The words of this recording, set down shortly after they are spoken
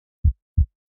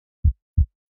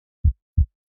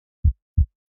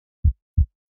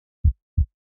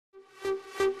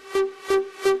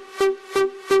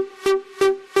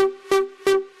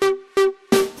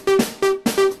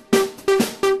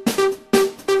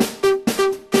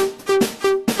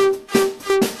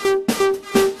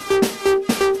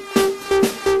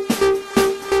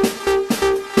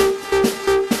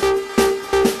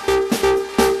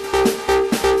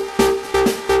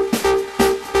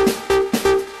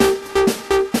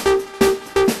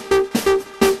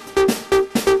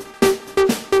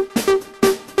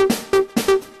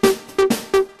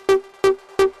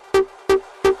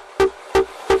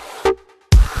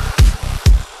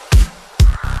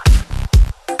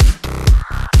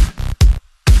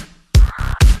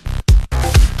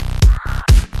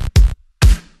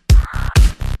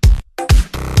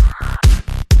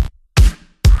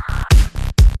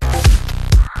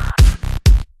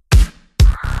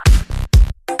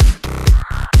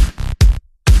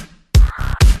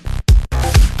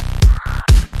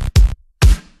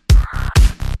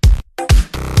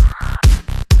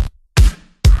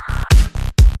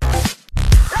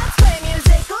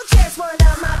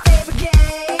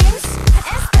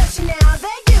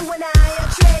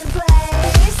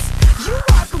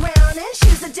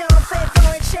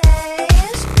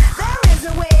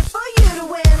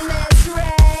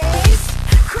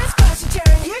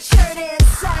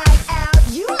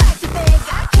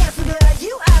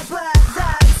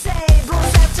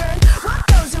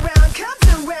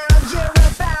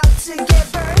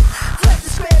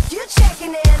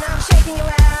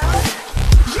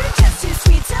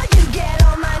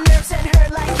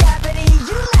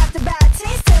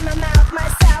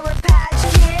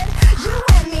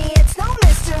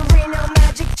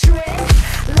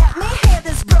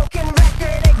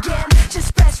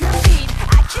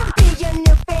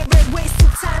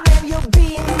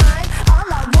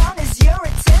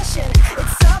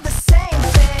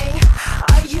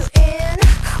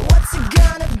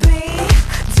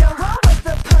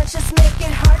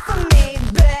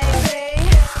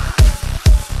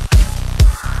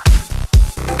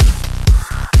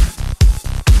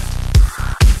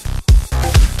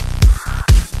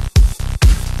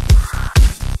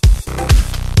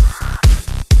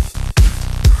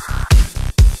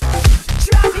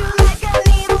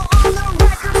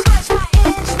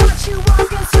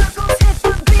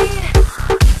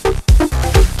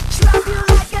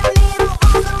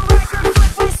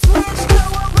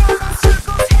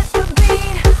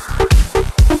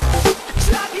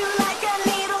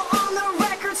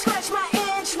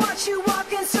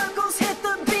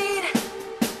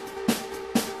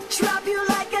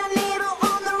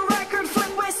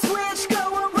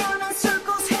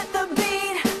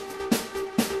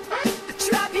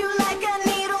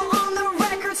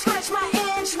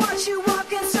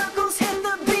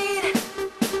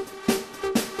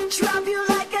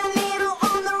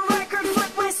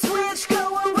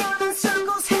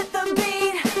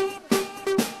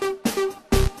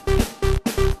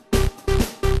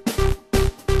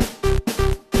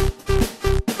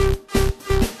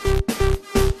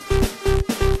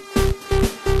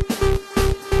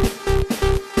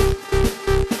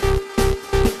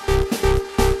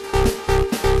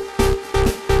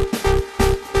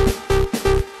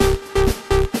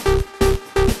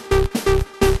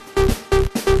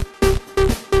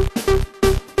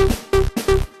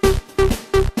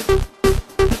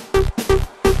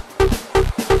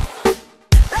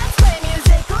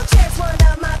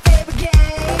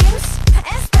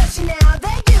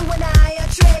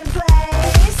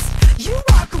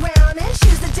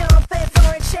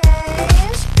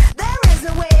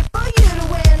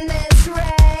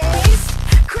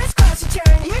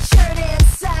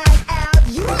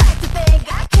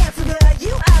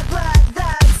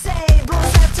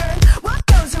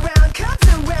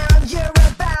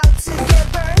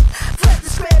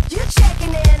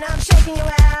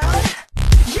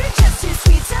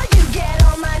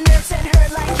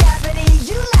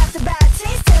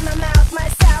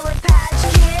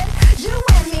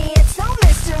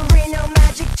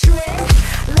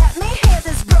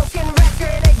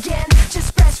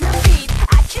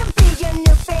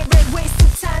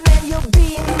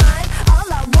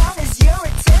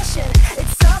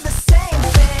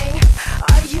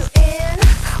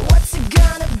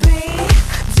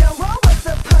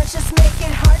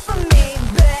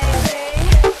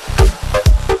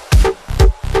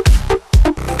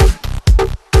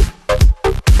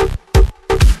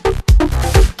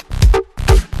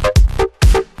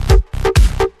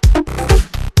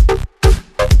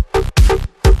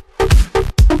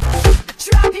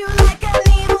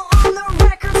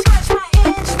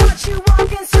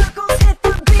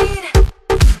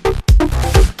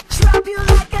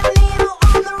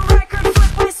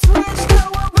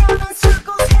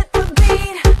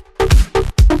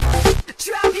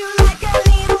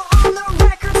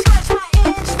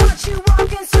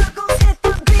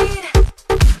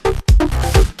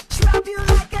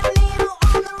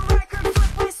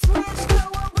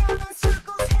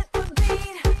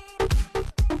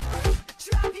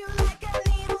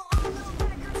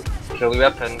Kill your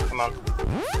weapon, come on.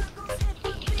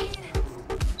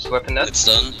 Is the weapon dead? It's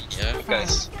done, yeah. Okay.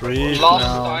 Breathe Last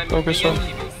now. time, Focus on.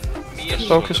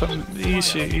 Focus on.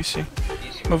 Easy, easy.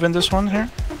 Move in this one here.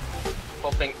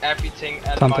 Popping everything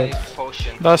and Pump my it.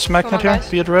 potion. Last magnet on, here. guys.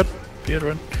 Be it red. Be it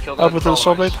red. Kill Out with the troll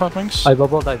soul blade, knights. Hotwïngs. I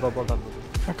bubbled.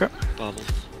 Okay. Bubble.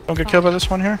 Don't get killed by this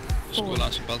one here.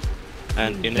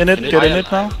 And In it, get in it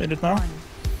now. In it now.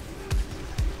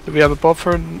 Do we have a buff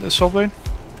for the soul blade?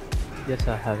 Yes,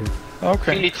 I have it.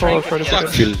 Okay. Really Call it trinket, for the yeah.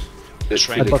 fucking.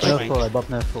 I bought Nerfall, I bought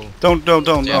Nerfall.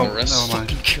 Don't, Yeah, no, rest. never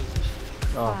mind.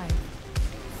 Oh. 5,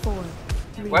 4,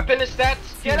 3, Weapon is dead,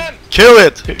 get him! Kill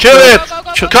it! Kill it!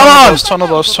 Come on! Tunnel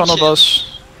boss, tunnel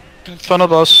boss. Tunnel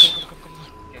boss.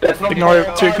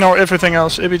 Ignore everything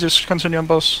else. Ibby, just continue on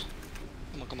boss.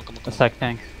 Attack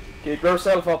tank. Keep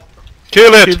yourself up.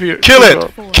 Kill it! Keep you- Kill it!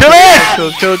 Kill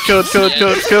it! Kill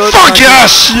it. Fuck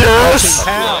yes! Yes!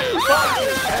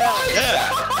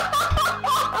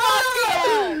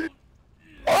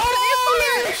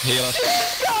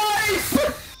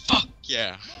 Fuck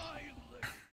yeah.